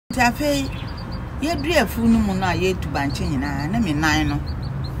Tafe ye dua funu mu no aye tubanche nyina na me nan no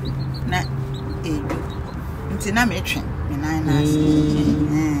na edu nti na me twen me nan na ase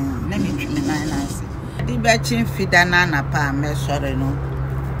na me twen me nan na ase di ba chin fida na na pa me sore no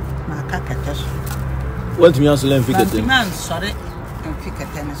ma ka kete so what me answer len fikete man sore en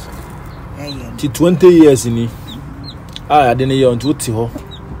fikete ne so ti 20 years ni ade ne ye on ti ho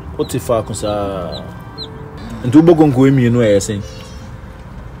o ti fa ko sa ntu bogonko emienu ayesen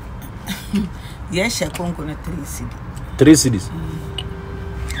yes konko na 3 cities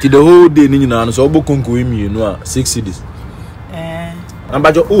ti the whole day ni nyina no so bogonko emienu a 6 cities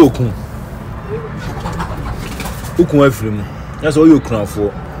ambajo okun afiri mu ya so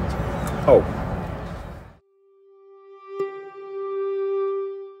oyokunafo oh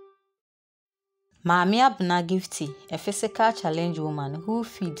Mami Abna Gifty, a physical challenge woman who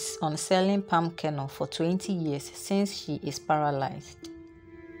feeds on selling palm kennel for 20 years since she is paralyzed.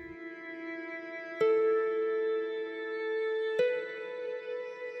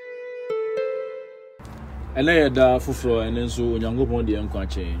 And I da fufro and so Onyankopon de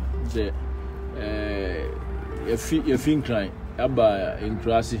enkwache say you fin cry aba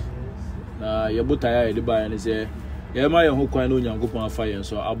enkrasi na yebotaya e de ba and say ye ma ye ho kwan na Onyankopon afa yen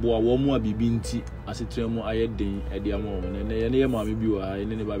so aboa wo mu abibi nti asetremu ayeden e de ama wo ne ye ma me bi wa ye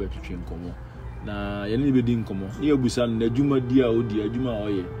ne ba betwetwe nkomo na ye ne be di nkomo ne abusa na adwuma di a odi adwuma a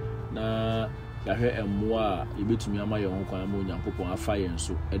oye na ya hwe emmo a ye betumi ama ye ho kwan ma Onyankopon afa yen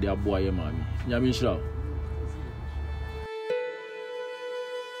so e de aboa ye ma me nyame nhira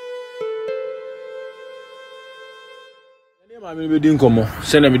Mami be din komo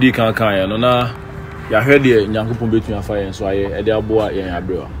se na me di kan ya no na ya hwe de Nyankopon betun afa yen so aye e de aboa yen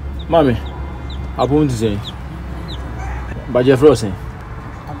abrewa mami apon ti sen ba je fro sen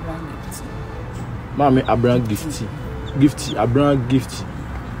mami abran gifty abran gifty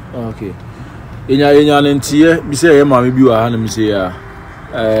okay enya ne ntie bi se ye mami bi wa ha na mi se ya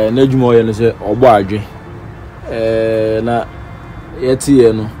na dwuma ye no se ogbo adwe na yeti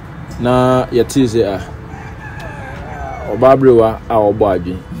ye no na yeti se Obabrewa a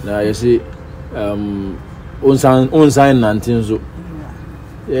obadwe na yesi onsan nantin so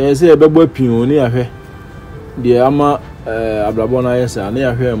yesi ebebo pion ni ahwe de ama abrabo na yesa na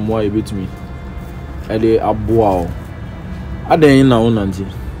yahwe mmoa ebetumi ede aboa o aden na onanti.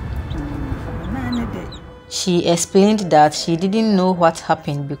 She explained that she didn't know what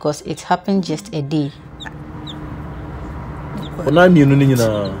happened because it happened just a day. Ona mienu ni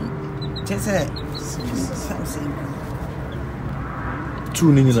nyina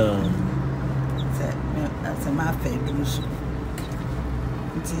two ni nyina se ma fe dusu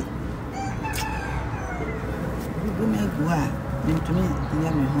nti bugu me gua ntumi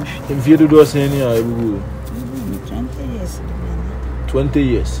nya me ho hwe mfie dodo sen ni a bugu 20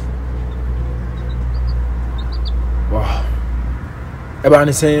 years wow eba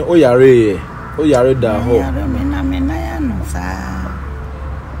ni sen o yare da ho me na ya no sa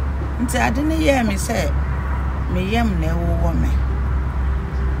nti ade ne ye me se me yam na ewo me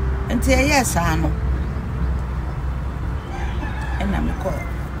nti yes ano ena me ko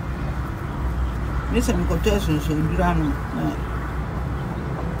me to so ndura no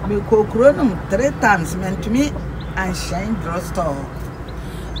me ko kro no 3 times me ntumi and shine drugstore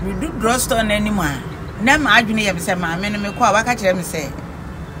we do drugstore na anymore na ma adwene ye be se ma me no me ko abaka kire me se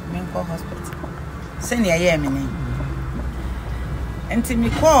me ko hospital se ne ye me ne nti me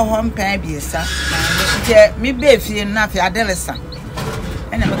ko ho mpan biesa na je me be fie na fi adelesa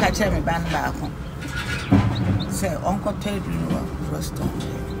ena me ka kire me ban ba ko se onko tedu no drugstore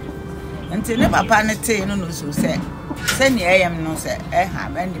nti ne papa ne te no no so se ne yem no se ha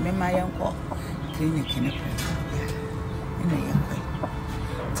bandi me ma yenko clinic ne ina yakwa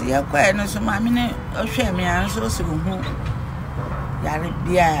ti yakwa no so ma me ne ohwe me an so so hu yare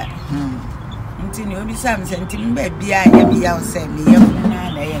bia nti ne obi sam se nti me ba bia ya bia o se me yem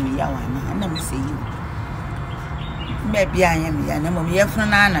na ya me ya wa na me se yi me bia ya me ya na mo me yefro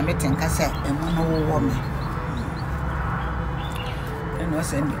na me tenka se emo no wo me eno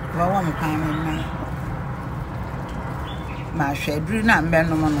se ni wa me pan me na ma hwedru na mbe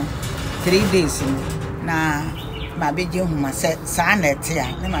no no 3 days na ma beje huma se sa na te a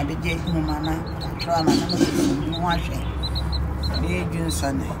na ma beje huma na tro ma na mo wa hwe ni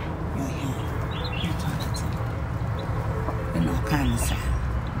junso na yo he eno kan sa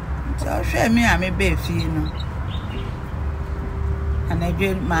so hwe mi a me be fi no ana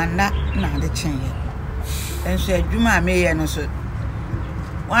dwe ma na de chenye enso adwuma me ye no so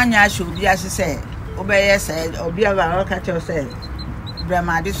wanya hwe obi asese obeye say obi aba ka che say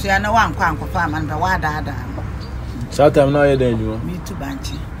brama de so ya na wankwa ankofa man da wada ada Satam na ye den you me to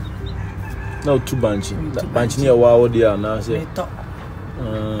banchi No, two banchi. Banchi near wow, dear. Now say,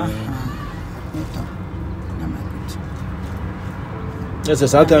 yes, a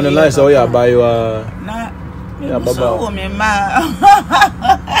certain nice. Oh, yeah, by your. Yeah, Baba.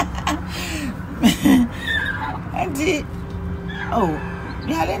 Auntie, oh,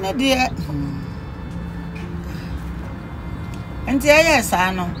 yeah, dear. Auntie, yes,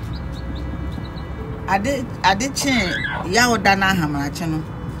 I know. I did change Yaodana Hamachano.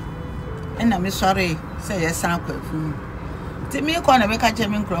 And I'm sorry, say yes, uncle. To me, a corner make a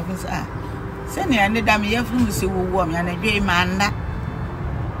German croppers. Send you and the damn year from the woman and a gay man.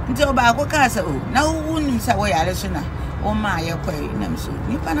 Until Bago Castle, no wounds away, Alessona. Oh, my, your quay, name so.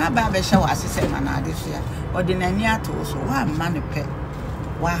 You can have a show as a seminary this year, or the Naniato, so one money pet.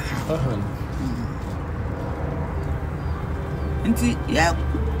 Wow. Until ya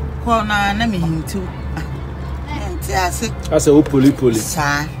corner, name him too. I said, oh, pulley.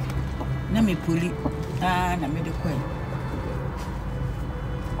 Sir, Nami pulley. I made a quay.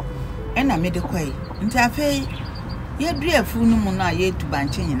 And I made a quay. Until I pay. Ye dear fool no more yet to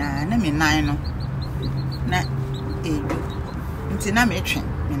banching and I mean 9. Na until na matron,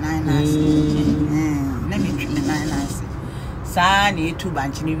 me 9 hours. Let me treat me 9 hours. Sa near to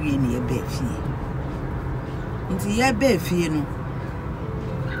banching near bed fee. Until ye bed fee no.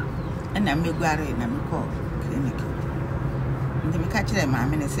 And I may go and I may call clinical. And then catch them,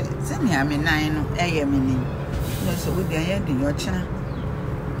 mamma, and say, send me, I'm in 9, I am in. No, so with the head in your china.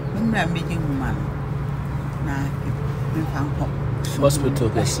 Remember, I'm making woman. Now, hospital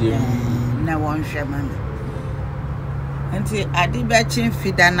can see no one share mamma. Until I did batching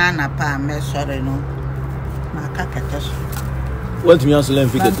Fidanana palm, sorry, no. My cacatus. What me answer,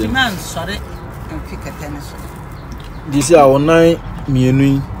 Lenfica? Man, sorry, and pick a tennis. This is our 9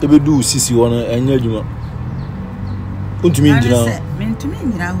 me, ever do sissy one and you. What to me now? Mean to me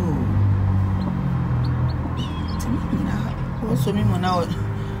now. To me now. Also, me now.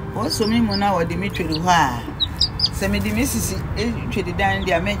 Also, me now, Dimitri Luha. Semi di Mississippi, treated down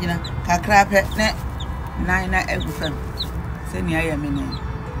the American Cacrap net 9 every friend. Send me, I am in.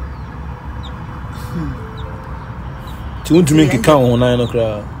 To make a count on 9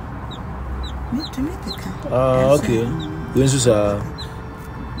 o'clock. To make a count. Ah, okay. When is to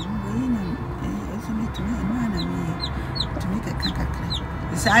make a caca.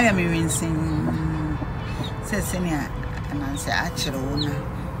 Yes, I am in singing. Says Senia, and I say,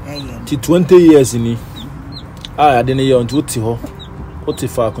 actually, 20 years in it. I didn't hear on Twitter. What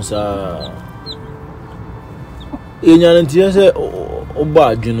if I could say, in your entire oba,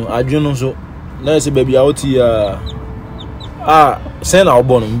 I do know so. Nice baby out here. Send our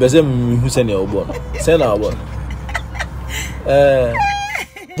bonum, Bezem who send your bonum. Send our bonum.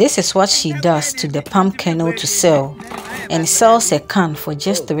 This is what she does to the palm kennel to sell, and sells a can for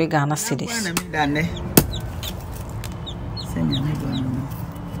just 3 Ghana cedis.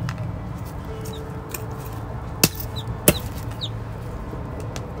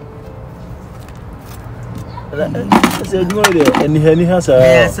 I said, no, and he has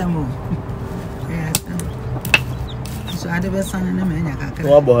a some. So I never son in a man.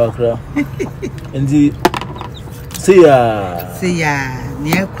 And the see ya,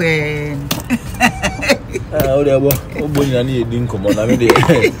 near Queen. Oh, there was a bonny didn't come on. I mean,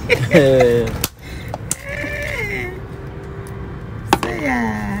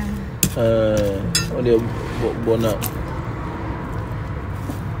 oh, they're born up.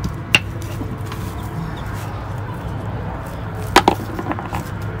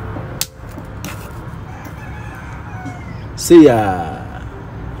 Say ya,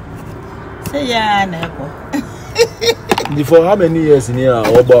 Nepo. For how many years in here?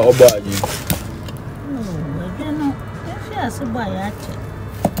 Oba. Oh, I don't know. If you are so by it,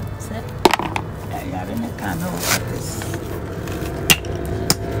 say, I didn't know this.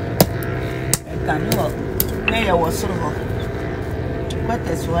 I can't know. There was so hot. What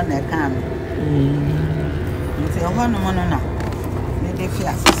is one I can? It's a one monona. Maybe if you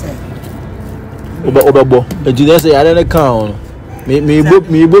say. Oba, but you say I don't count. Me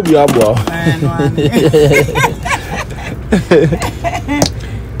book you up.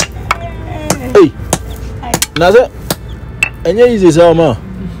 Hey, Naza, and you is our man.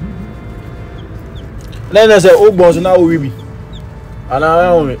 Then I say, oh, boss, now we be. And I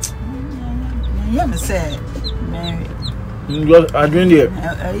own it. You say, Mary. I drink it.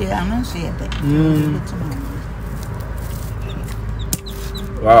 Yeah, I'm not saying that.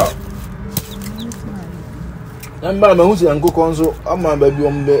 Wow. I'm my who's uncle console. I'm my baby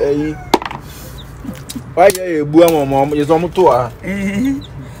on the why you boo mom is almost to her.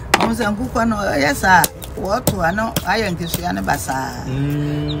 I was uncle, yes, sir. What to I know I am Christian Bassa.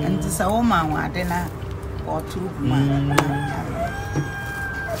 And sa wo ma wa de na o turu ma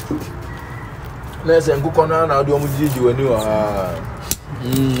na se nkuko na ade omu jiji wani wa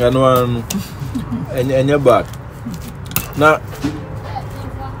anu enye bad na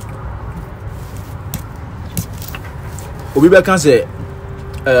obi be kan se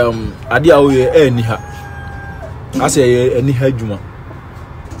ade a wo ye ani ha ase ye ani ha djuma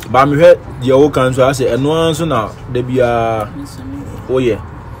ba me hwe de wo kan so ase eno anso na da bia oye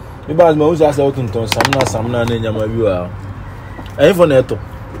me ba ma wo ase wo tonton samna na nyama bi wa ayi fo na eto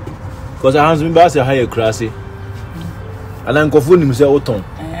because I hands me ba se ha ye krase ana nkofo nim se wo ton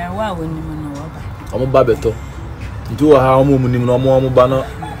wa wo nim no wo ba omo ba beto nti wo ha omo nim no omo ba no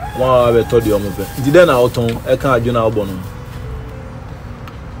wa beto de omo be nti den na wo ton e kan adwo na wo bo no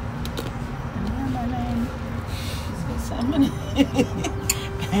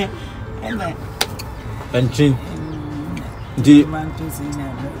Enchin di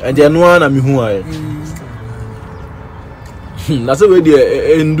ende no na me hu aye na se we de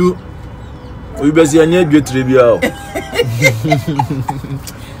endu obi bezi anya dwetire bia o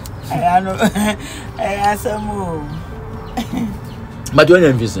ayano ayasamu ma do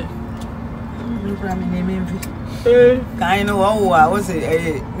anya mfise mi pra me ne memfi kan no wo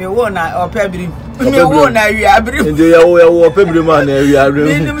se me wo na opabiri me wo na wi abiri ende ya wo opabiri ma na wi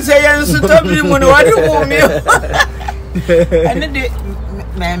abiri nim se yen su tobiri mu no wade wo mi ene de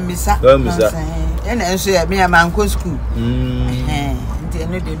misa ene enso ya me amanko school ende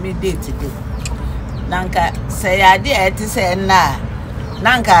ene de me date de nanka se ya de eti se na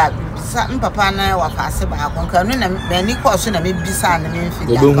nanka papa na wa fase ba akon no na me ni course na me bisa na me mfi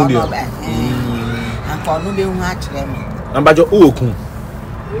da no ba anko no be hu a kire me ambajo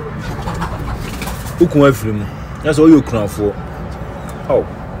okun afiri mu ya so oyokunafo oh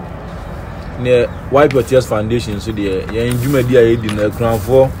ne Wipe Your Tears Foundation so de ye ndwumadi a yedi na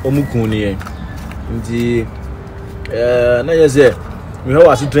kunafo omukun ne ye nti na ye se me ho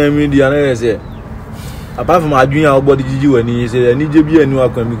wase tran mi dia na ye se apart from adwun a obody jiji wani se ani je bi ani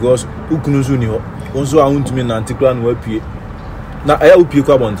akwan because ukunu so ni ho onso a huntumi na antikra na wapie na aya upie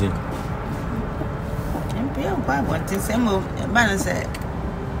kwa bontin kwa bontin se mo man se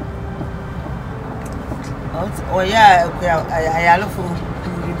o ya ayalofo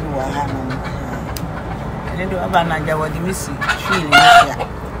bi wa ha no ene do aba na jawo di misi hwil ni ya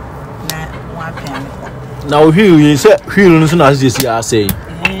na wa pian na o hwil se hwil no so na asesi asei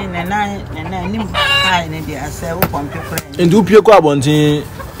na nim kai ne di ase wo kompekore ndi upie kwa bontin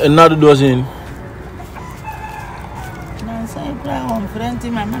na do dozin na sai pra on frente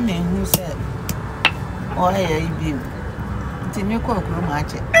mama me hu se o ya ibi nti me ko kuro ma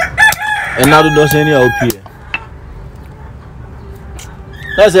che na do dozin ni a upie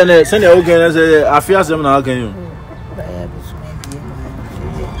na se ne o gen se afia sem na kan yo ba ya bisu me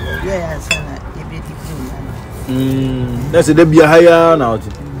bi ya sana ibi di na se de bia haya na oti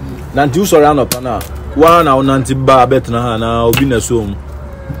na nti usoro anopa na wa na onanti ba betna ha na obi na so mu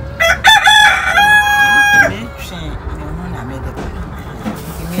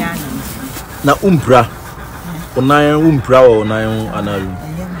na umpra wa onan anaru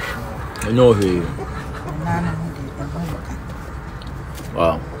enyo he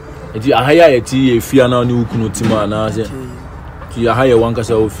wow eti ahaya yeti efia na ni ukunu tima na se ti ahaya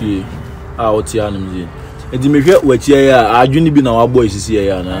wankasa ofie a oti anum je edi mehwe wachie ya adwuni bi na wabo isisi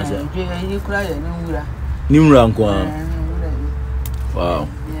ya na se ni kura ya ni wura ni wura nko a wow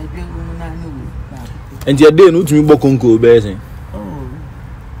enti ade no utumi bokonko be sen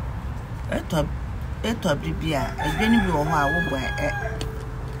eto bibia adwuni bi wo ho a wo bo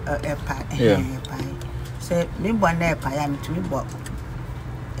epa se me bo na epa ya mitumi bo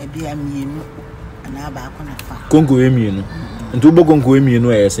ebia mienu na ba akona fa konko emienu enti wo bokonko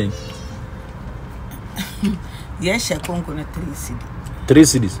emienu e sen yes konko na 3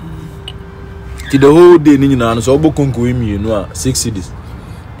 cities ti the whole day ni nyina no so wo konko emienu a 6 cities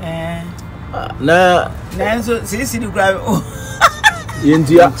na so 6 cities grab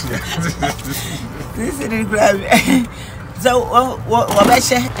yentia 6 cities grab so wo ba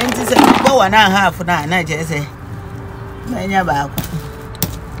she enti se bo 1.5 na je se na nya ba ako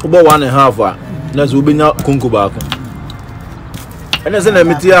obo 1.5 a na so obenya konko ba ako ene se na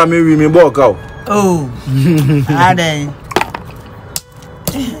meti a me wi me bo ka oh ade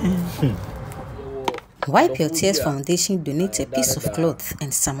Wipe Your Tears Foundation donates a piece of cloth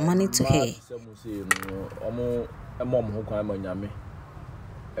and some money to her.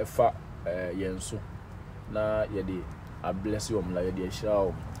 Yenso na yede a bless you la yede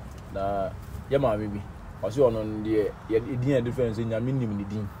shira na ye ma me bi o se ono de yede din difference nyame nim ni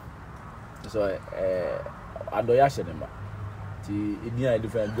din so adoya hye ne ma See, it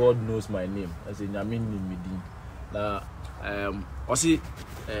different. God knows my name. I say Nyamin Nimidi. Na osi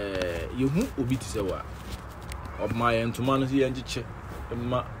you who obi to say what of my entomano see and check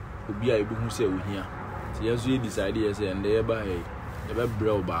ma obi a ebi hu say we here. See yes you decide yes and they by the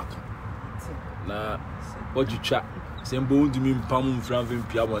brew back. Na what you chat simple to me pam from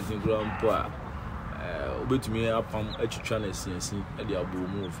pia wanting ground poa obi to me apam atwitwa na siansi e de abo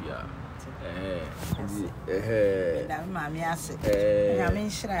mu ofia na mami ase nyame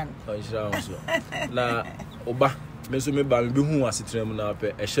nhran so na oba me so me ba me be hu asetrem na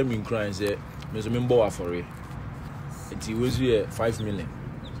pe e hye me nkran se me so me mbo afore enti wezu ye 5 million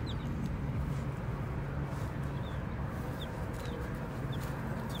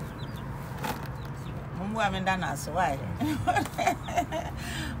mumbu amenda na so why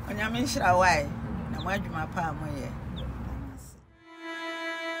nyame nhra why na mwadwuma pa amoye.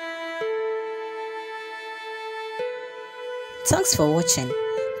 Thanks for watching.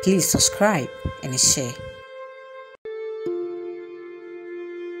 Please subscribe and share.